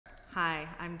Hi,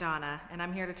 I'm Donna, and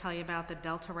I'm here to tell you about the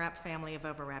Delta-Wrap family of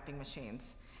overwrapping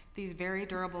machines. These very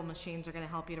durable machines are going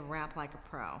to help you to wrap like a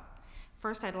pro.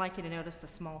 First, I'd like you to notice the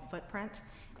small footprint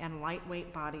and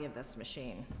lightweight body of this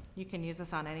machine. You can use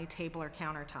this on any table or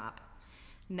countertop.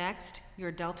 Next,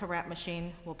 your Delta-Wrap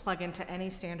machine will plug into any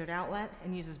standard outlet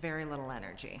and uses very little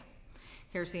energy.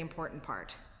 Here's the important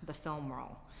part, the film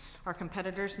roll. Our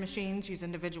competitors' machines use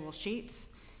individual sheets.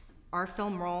 Our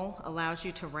film roll allows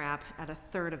you to wrap at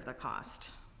 1/3 of the cost.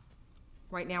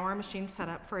 Right now our machine's set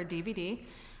up for a DVD.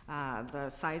 The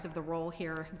size of the roll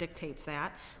here dictates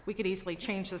that. We could easily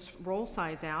change this roll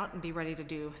size out and be ready to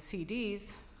do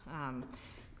CDs.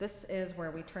 This is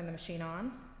where we turn the machine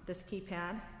on. This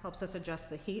keypad helps us adjust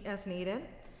the heat as needed.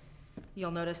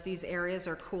 You'll notice these areas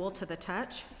are cool to the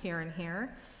touch, here and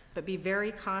here, but be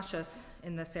very cautious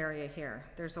in this area here.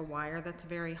 There's a wire that's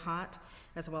very hot,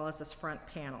 as well as this front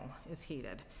panel is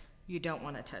heated. You don't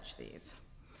want to touch these.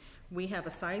 We have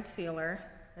a side sealer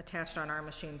attached on our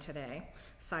machine today.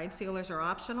 Side sealers are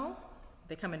optional.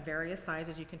 They come in various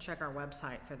sizes. You can check our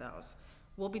website for those.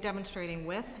 We'll be demonstrating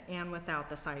with and without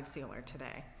the side sealer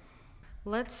today.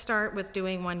 Let's start with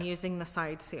doing one using the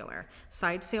side sealer.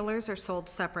 Side sealers are sold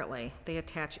separately. They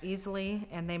attach easily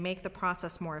and they make the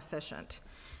process more efficient.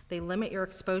 They limit your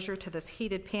exposure to this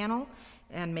heated panel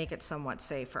and make it somewhat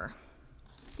safer.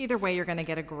 Either way, you're going to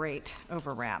get a great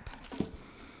overwrap.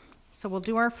 So we'll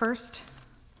do our first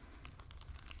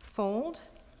fold,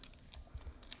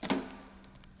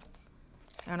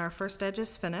 and our first edge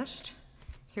is finished.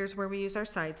 Here's where we use our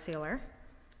side sealer.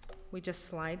 We just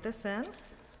slide this in,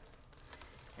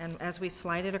 and as we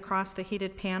slide it across the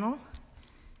heated panel,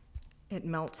 it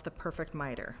melts the perfect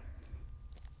miter.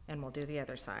 And we'll do the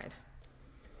other side.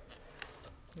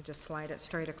 You just slide it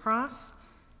straight across,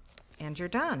 and you're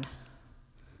done.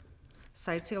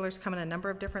 Side sealers come in a number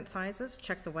of different sizes.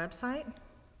 Check the website.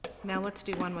 Now let's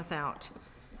do one without.